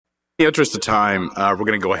the interest of time, we're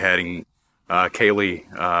going to go ahead and Kaylee.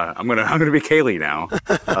 I'm going to be Kaylee now.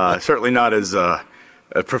 Certainly not as a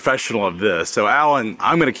professional of this. So, Alan,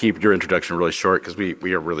 I'm going to keep your introduction really short because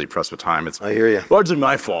we are really pressed with time. I hear you. Largely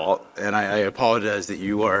my fault, and I apologize that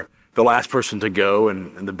you are the last person to go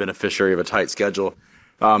and the beneficiary of a tight schedule.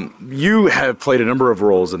 You have played a number of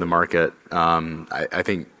roles in the market. I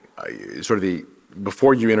think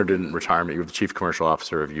before you entered in retirement, you were the chief commercial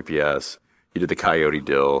officer of UPS. You did the Coyote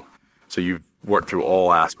deal. So you've worked through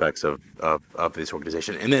all aspects of this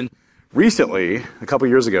organization. And then recently, a couple of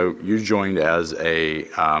years ago, you joined as a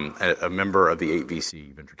member of the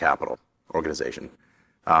 8VC Venture Capital organization.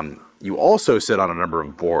 You also sit on a number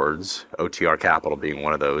of boards, OTR Capital being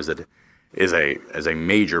one of those that is a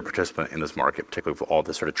major participant in this market, particularly for all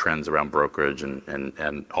the sort of trends around brokerage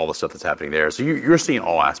and all the stuff that's happening there. So you're seeing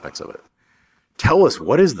all aspects of it. Tell us,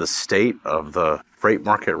 what is the state of the freight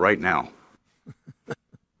market right now?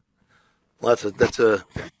 Well, that's a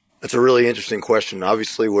really interesting question.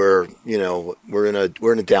 Obviously, we're in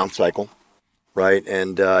a down cycle, right?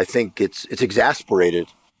 And I think it's exacerbated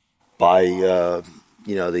by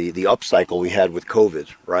the up cycle we had with COVID,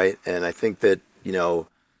 right? And I think that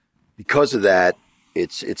because of that,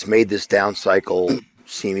 it's made this down cycle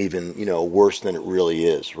seem even worse than it really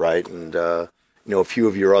is, right? And a few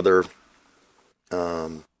of your other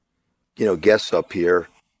guests up here.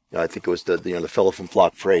 I think it was the fellow from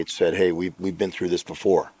Flock Freight said, "Hey, we've been through this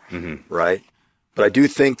before," right? But I do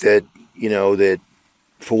think that that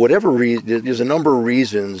for whatever reason, there's a number of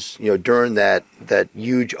reasons during that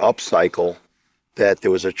huge upcycle that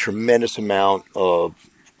there was a tremendous amount of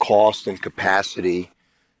cost and capacity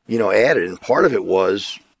added, and part of it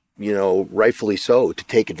was rightfully so, to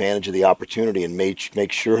take advantage of the opportunity and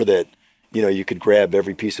make sure that you could grab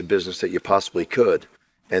every piece of business that you possibly could,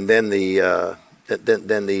 and then the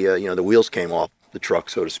wheels came off the truck,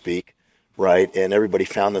 so to speak, right? And everybody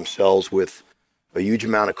found themselves with a huge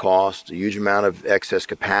amount of cost, a huge amount of excess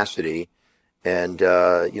capacity, and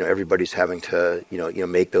everybody's having to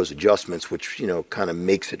make those adjustments, which kind of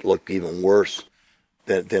makes it look even worse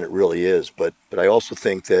than it really is. But I also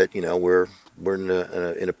think that we're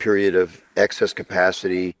in a period of excess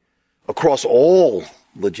capacity across all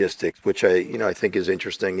logistics, which I think is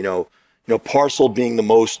interesting. Parcel being the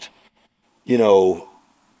most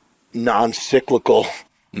non-cyclical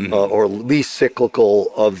or least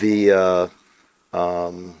cyclical of the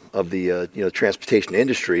transportation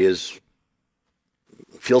industry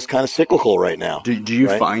feels kind of cyclical right now. Do you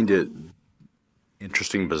right? find it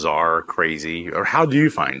interesting, bizarre, crazy, or how do you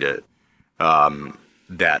find it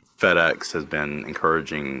that FedEx has been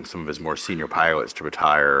encouraging some of its more senior pilots to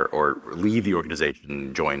retire or leave the organization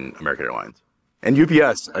and join American Airlines? And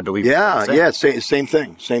UPS, I believe. Same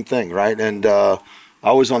thing, right? And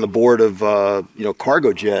I was on the board of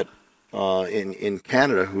Cargojet in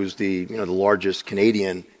Canada, who's the largest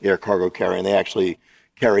Canadian air cargo carrier, and they actually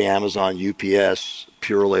carry Amazon, UPS,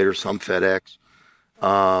 Purolator, some FedEx,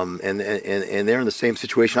 and they're in the same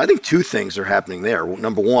situation. I think two things are happening there.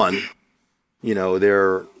 Number one,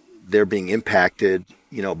 they're being impacted,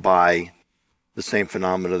 by the same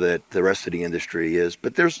phenomena that the rest of the industry is.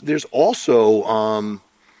 But there's also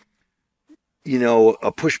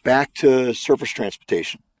a push back to surface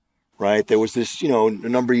transportation, right? There was this, a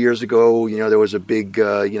number of years ago, there was a big,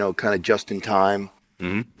 kind of just in time,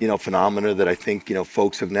 phenomena that I think,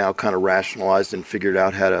 folks have now kind of rationalized and figured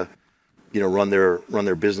out how to, run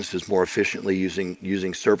their businesses more efficiently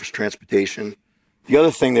using surface transportation. The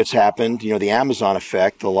other thing that's happened, the Amazon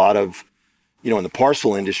effect, a lot of, in the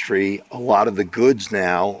parcel industry, a lot of the goods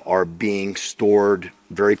now are being stored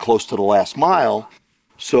very close to the last mile.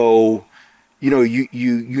 So, you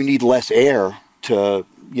need less air to,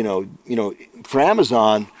 for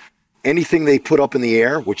Amazon, anything they put up in the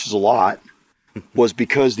air, which is a lot, was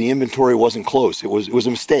because the inventory wasn't close. It was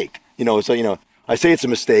a mistake. I say it's a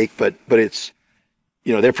mistake, but it's,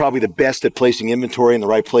 they're probably the best at placing inventory in the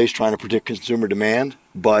right place, trying to predict consumer demand.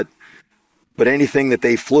 But anything that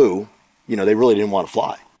they flew, they really didn't want to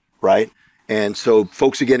fly, right? And so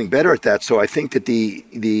folks are getting better at that. So I think that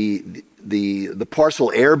the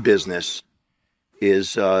parcel air business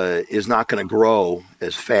is not going to grow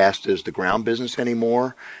as fast as the ground business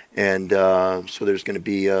anymore, and so there's going to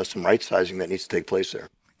be some right sizing that needs to take place there.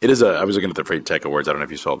 It is I was looking at the Freight Tech Awards. I don't know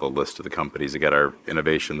if you saw the list of the companies that got our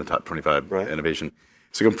innovation, the top 25 innovation.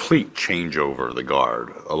 It's a complete changeover of the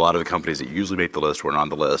guard. A lot of the companies that usually make the list weren't on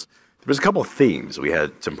the list. There was a couple of themes. We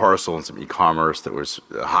had some parcel and some e-commerce that was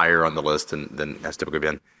higher on the list than has typically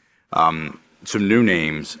been. Some new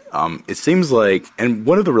names. It seems like, and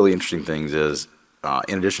one of the really interesting things is,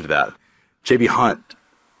 in addition to that, J.B. Hunt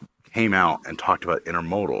came out and talked about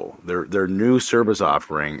intermodal. Their new service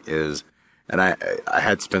offering is, and I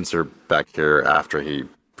had Spencer back here after he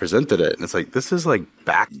presented it, and it's like, this is like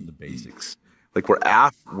back to the basics. Like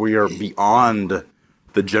we are beyond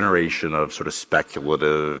the generation of sort of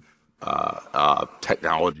speculative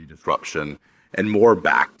technology disruption and more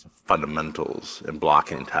back to fundamentals and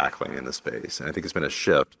blocking and tackling in the space. And I think it's been a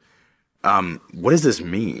shift. What does this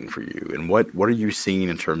mean for you? And what are you seeing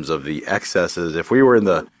in terms of the excesses? If we were in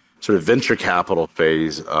the sort of venture capital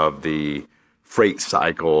phase of the freight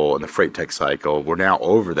cycle and the freight tech cycle, we're now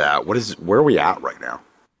over that. Where are we at right now?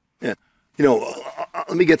 Yeah.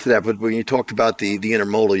 Let me get to that. But when you talked about the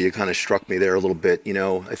intermodal, you kind of struck me there a little bit.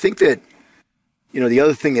 I think that, the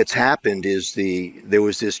other thing that's happened is there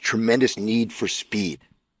was this tremendous need for speed,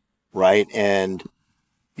 right? And,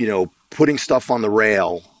 putting stuff on the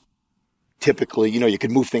rail, typically, you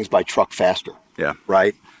could move things by truck faster. Yeah.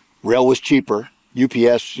 Right? Rail was cheaper.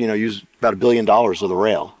 UPS, used about $1 billion of the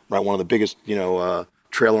rail, right? One of the biggest,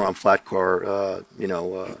 trailer on flat car,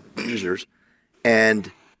 users.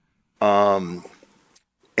 And now,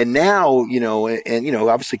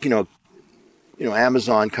 obviously,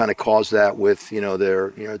 Amazon kind of caused that with, their,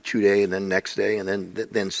 2-day and then next day and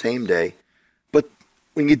then same day. But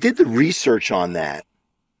when you did the research on that,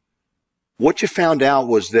 what you found out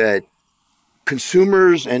was that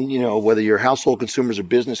consumers and, whether you're household consumers or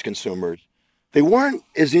business consumers, they weren't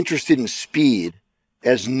as interested in speed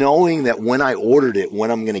as knowing that when I ordered it, when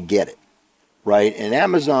I'm going to get it, right? And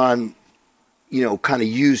Amazon, kind of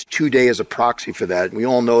used 2-day as a proxy for that. And we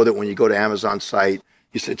all know that when you go to Amazon's site,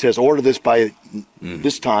 it says order this by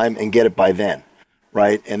this time and get it by then,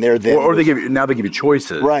 right? And they're then or they give you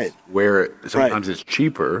choices, right? Where sometimes it's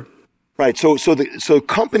cheaper, right? So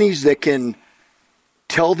companies that can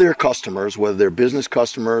tell their customers, whether they're business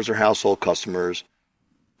customers or household customers,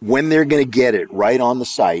 when they're going to get it right on the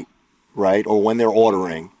site, right, or when they're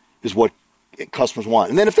ordering, is what customers want.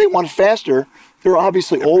 And then if they want it faster, there are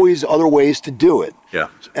obviously always other ways to do it. Yeah.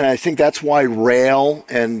 And I think that's why rail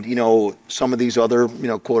and, some of these other,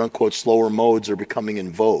 quote unquote, slower modes are becoming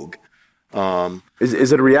in vogue.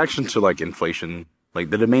 Is it a reaction to like inflation, like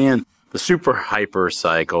the demand, the super hyper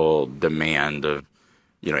cycle demand of,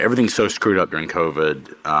 everything's so screwed up during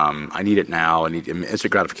COVID. I need it now. I need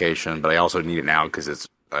instant gratification, but I also need it now because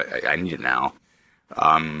I need it now.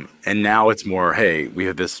 And now it's more, hey, we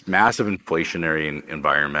have this massive inflationary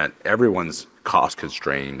environment. Everyone's cost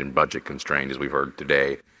constrained and budget constrained, as we've heard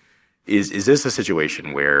today. Is this a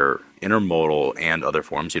situation where intermodal and other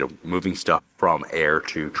forms, moving stuff from air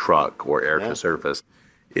to truck or air to surface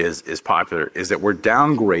is popular? Is that we're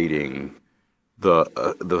downgrading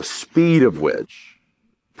the speed of which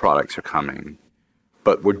products are coming,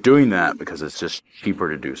 but we're doing that because it's just cheaper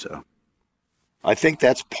to do so? I think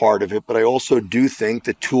that's part of it, but I also do think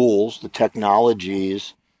the tools, the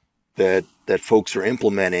technologies that folks are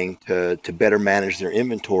implementing to better manage their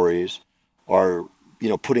inventories are,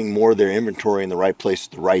 putting more of their inventory in the right place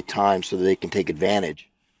at the right time so that they can take advantage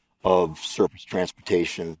of surface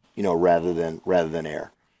transportation, rather than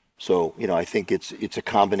air. So, I think it's a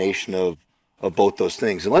combination of both those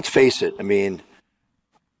things. And let's face it,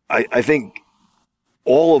 I think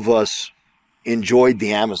all of us enjoyed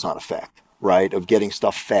the Amazon effect, right, of getting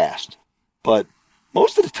stuff fast. But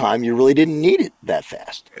most of the time, you really didn't need it that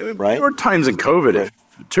fast, right? There were times in COVID,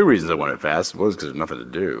 two reasons I wanted it fast. One was because there's nothing to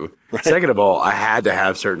do. Right. Second of all, I had to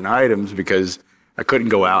have certain items because I couldn't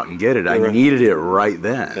go out and get it. I needed it right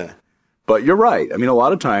then. Yeah. But you're right. A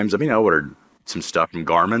lot of times, I ordered some stuff from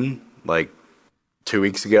Garmin like 2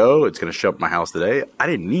 weeks ago. It's going to show up at my house today. I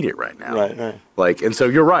didn't need it right now. Right. And so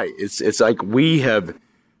you're right. It's like we have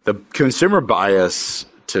the consumer bias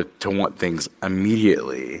to want things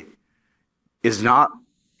immediately is not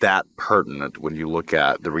that pertinent when you look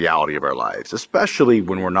at the reality of our lives, especially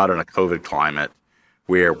when we're not in a COVID climate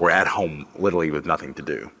where we're at home literally with nothing to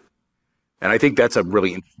do. And I think that's a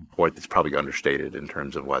really interesting point that's probably understated in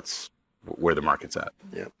terms of where the market's at.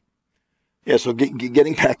 Yeah. Yeah. So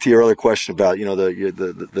getting back to your other question about,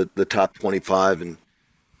 the top 25 and,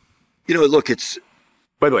 look, it's.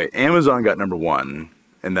 By the way, Amazon got number one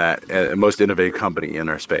in that most innovative company in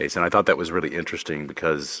our space. And I thought that was really interesting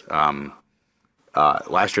because,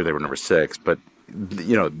 last year they were number 6, but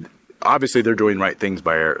obviously they're doing right things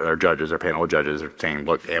by our judges. Our panel of judges are saying,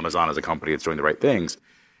 look, Amazon is a company that's doing the right things.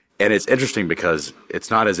 And it's interesting because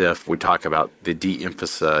it's not as if we talk about the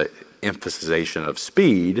de-emphasization of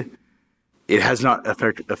speed. It has not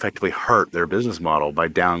effectively hurt their business model by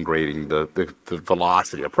downgrading the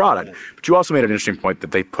velocity of product. But you also made an interesting point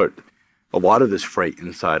that they put a lot of this freight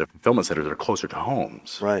inside of fulfillment centers that are closer to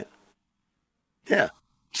homes. Right. Yeah.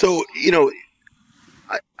 So,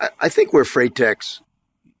 I think where freight tech's,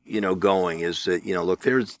 going is that, look,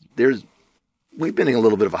 we've been in a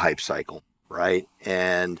little bit of a hype cycle, right?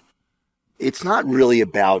 And it's not really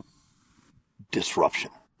about disruption,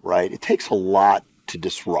 right? It takes a lot to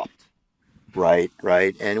disrupt, right?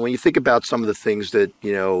 And when you think about some of the things that,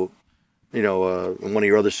 in one of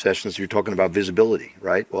your other sessions, you're talking about visibility,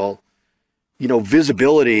 right? Well,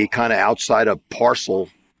 visibility kind of outside of parcel,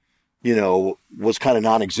 was kind of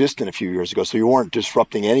non-existent a few years ago. So you weren't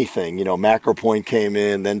disrupting anything. MacroPoint came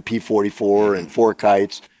in, then P44 and Four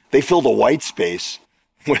Kites. They filled a white space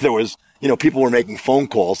where there was, people were making phone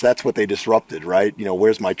calls. That's what they disrupted, right?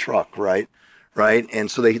 Where's my truck, right? Right. And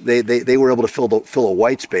so they were able to fill a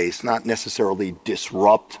white space, not necessarily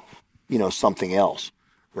disrupt, something else.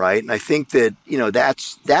 Right. And I think that,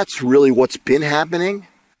 that's really what's been happening.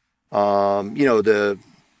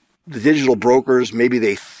 The digital brokers, maybe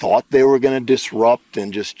they thought they were going to disrupt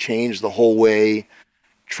and just change the whole way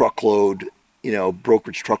truckload,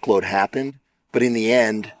 brokerage truckload happened. But in the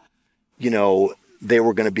end, they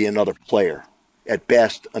were going to be another player. At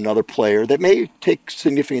best, another player that may take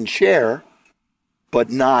significant share, but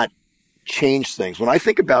not change things. When I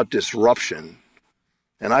think about disruption,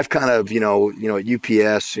 and I've kind of, at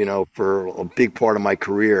UPS, for a big part of my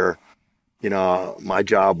career, my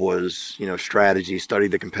job was, strategy, study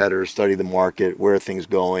the competitors, study the market, where are things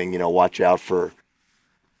going, watch out for,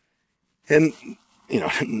 and,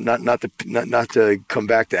 not to come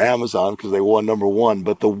back to Amazon because they won number one,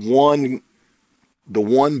 but the one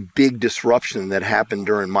big disruption that happened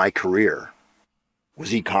during my career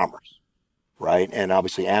was e-commerce, right? And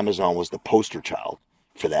obviously Amazon was the poster child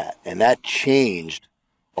for that. And that changed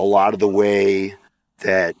a lot of the way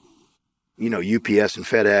that, UPS and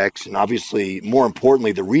FedEx, and obviously, more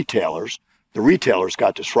importantly, the retailers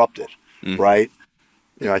got disrupted, right?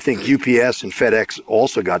 I think UPS and FedEx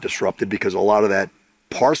also got disrupted because a lot of that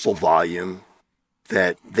parcel volume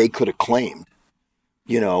that they could have claimed,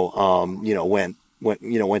 went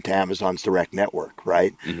to Amazon's direct network,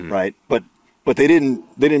 right? Right. But they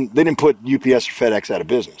didn't put UPS or FedEx out of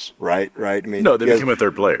business, right? I mean, no, they became a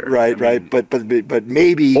third player, right? But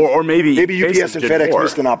maybe maybe UPS and FedEx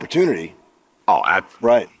missed an opportunity. Oh,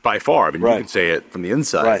 right. By far. I mean, right. You can say it from the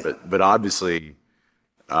inside, right. but obviously,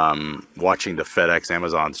 watching the FedEx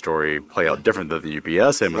Amazon story play out different than the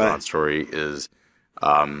UPS Amazon story is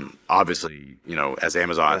obviously, as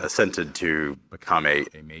Amazon ascended to become a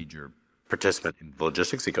major participant in the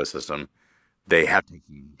logistics ecosystem, they have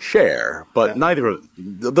taken share. But neither of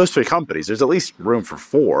those three companies, there's at least room for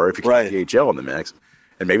four if you count DHL in the mix,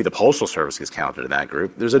 and maybe the Postal Service gets counted in that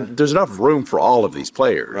group. There's enough room for all of these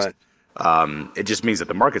players. Right. It just means that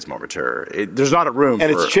the market's more mature. There's not a room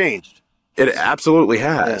and it's changed. It absolutely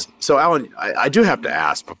has. Yeah. So, Alan, I do have to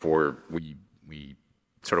ask before we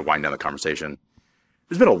sort of wind down the conversation.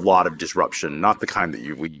 There's been a lot of disruption, not the kind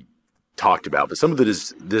that we talked about, but some of the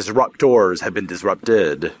disruptors have been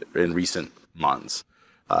disrupted in recent months.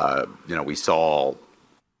 We saw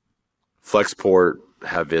Flexport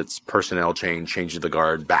have its personnel change the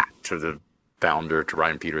guard back to the founder, to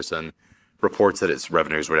Ryan Peterson. Reports that its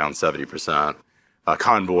revenues were down 70%.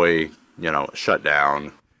 Convoy, shut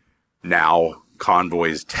down. Now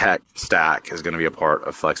Convoy's tech stack is going to be a part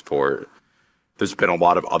of Flexport. There's been a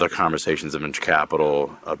lot of other conversations of venture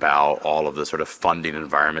capital about all of the sort of funding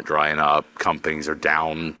environment drying up. Companies are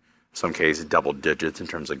down, in some cases, double digits in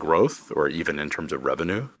terms of growth or even in terms of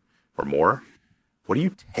revenue or more. What do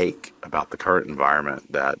you take about the current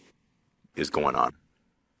environment that is going on?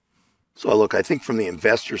 So look, I think from the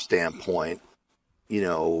investor standpoint,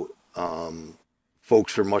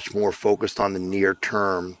 folks are much more focused on the near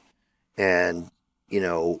term and,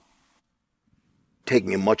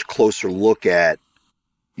 taking a much closer look at,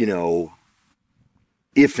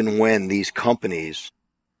 if and when these companies,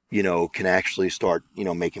 can actually start,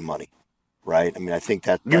 making money, right? I mean, I think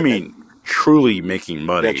that... You mean truly making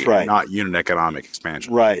money, that's right. Not unit economic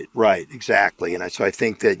expansion. Right, exactly. And so I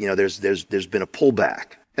think that, there's been a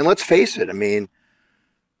pullback. And let's face it, I mean,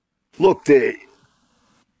 look,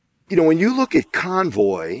 when you look at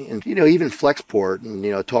Convoy and, even Flexport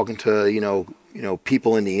and, talking to,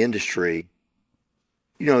 people in the industry,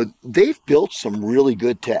 they've built some really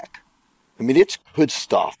good tech. I mean, it's good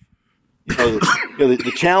stuff.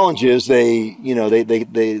 The challenge is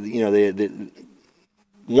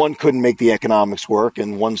one couldn't make the economics work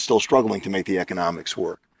and one's still struggling to make the economics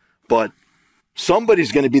work. But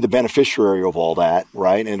somebody's going to be the beneficiary of all that,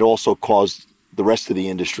 right? And it also caused the rest of the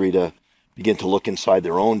industry to begin to look inside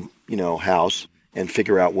their own, house and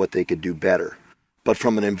figure out what they could do better. But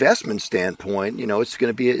from an investment standpoint, it's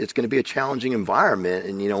going to be a challenging environment.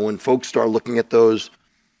 And when folks start looking at those,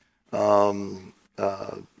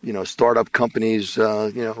 startup companies,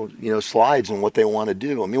 slides on what they want to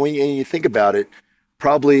do. I mean, when you think about it,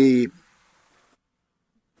 probably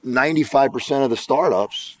 95% of the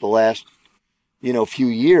startups the last, few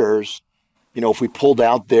years, if we pulled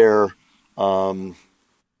out their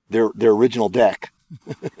original deck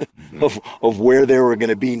of where they were going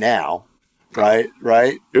to be now, right?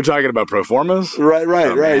 You're talking about pro formas? Right.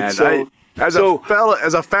 Man, as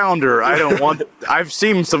a founder, I don't want. I've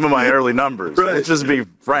seen some of my early numbers. Right. Let's just be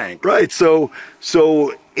frank. Right. So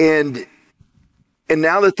and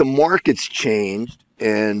now that the market's changed,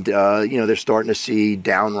 and they're starting to see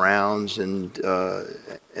down rounds and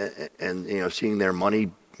seeing their money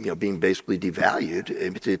being basically devalued.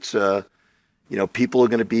 It's people are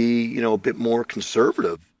going to be a bit more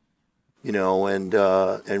conservative, and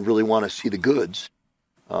really want to see the goods.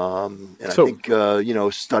 I think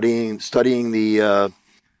studying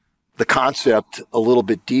the concept a little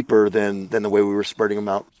bit deeper than the way we were spreading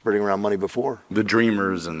around money before. The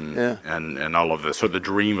dreamers and all of this. So the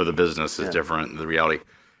dream of the business is different than the reality.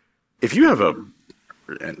 If you have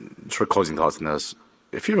and sort of closing thoughts on this,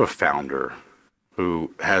 if you have a founder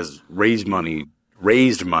who has raised money,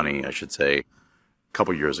 I should say, a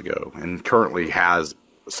couple years ago, and currently has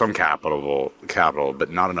some capital,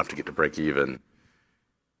 but not enough to get to break even.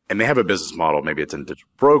 And they have a business model, maybe it's in digital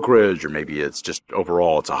brokerage, or maybe it's just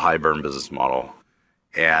overall, it's a high burn business model.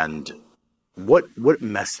 And what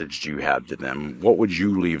message do you have to them? What would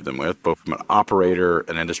you leave them with, both from an operator,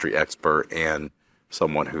 an industry expert, and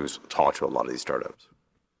someone who's talked to a lot of these startups?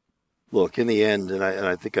 Look, in the end, and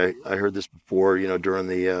I think I heard this before,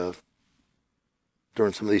 during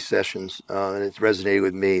some of these sessions, and it's resonated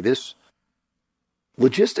with me. This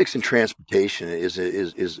logistics and transportation is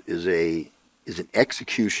an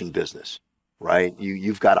execution business, right?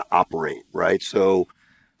 You've got to operate, right? So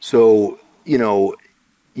you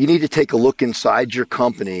need to take a look inside your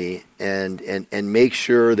company and make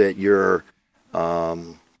sure that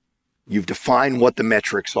you've defined what the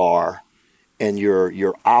metrics are, and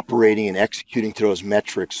you're operating and executing to those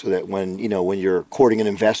metrics, so that when you're courting an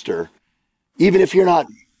investor, even if you're not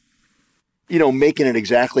making it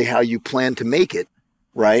exactly how you plan to make it,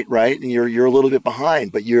 right, and you're a little bit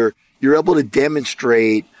behind, but you're able to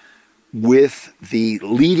demonstrate with the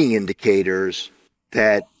leading indicators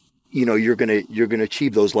that you're going to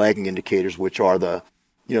achieve those lagging indicators, which are the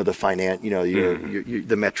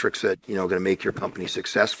the metrics that going to make your company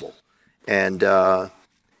successful, and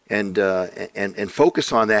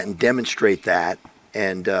focus on that and demonstrate that,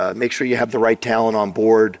 and make sure you have the right talent on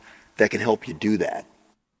board that can help you do that.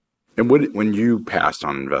 And when you passed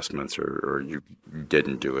on investments or you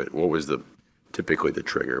didn't do it, what was typically the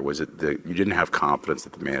trigger? Was it that you didn't have confidence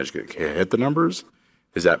that the management could hit the numbers?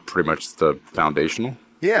 Is that pretty much the foundational?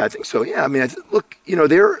 Yeah, I think so. Yeah, I mean, look,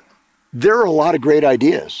 there are a lot of great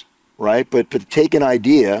ideas, right? But to take an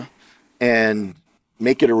idea and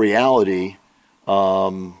make it a reality,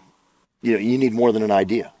 you need more than an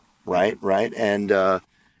idea, right? And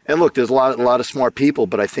look, there's a lot of smart people,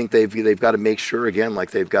 but I think they've got to make sure, again,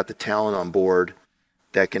 like they've got the talent on board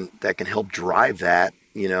that can help drive that,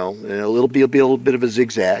 and it'll be a little bit of a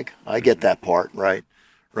zigzag. I get that part, right?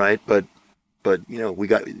 But we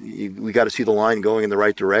got to see the line going in the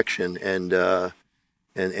right direction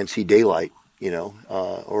and see daylight,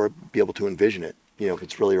 or be able to envision it, if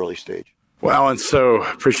it's really early stage. Well, Alan, so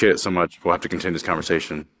appreciate it so much. We'll have to continue this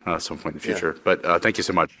conversation at some point in the future. Yeah. But thank you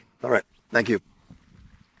so much. All right. Thank you.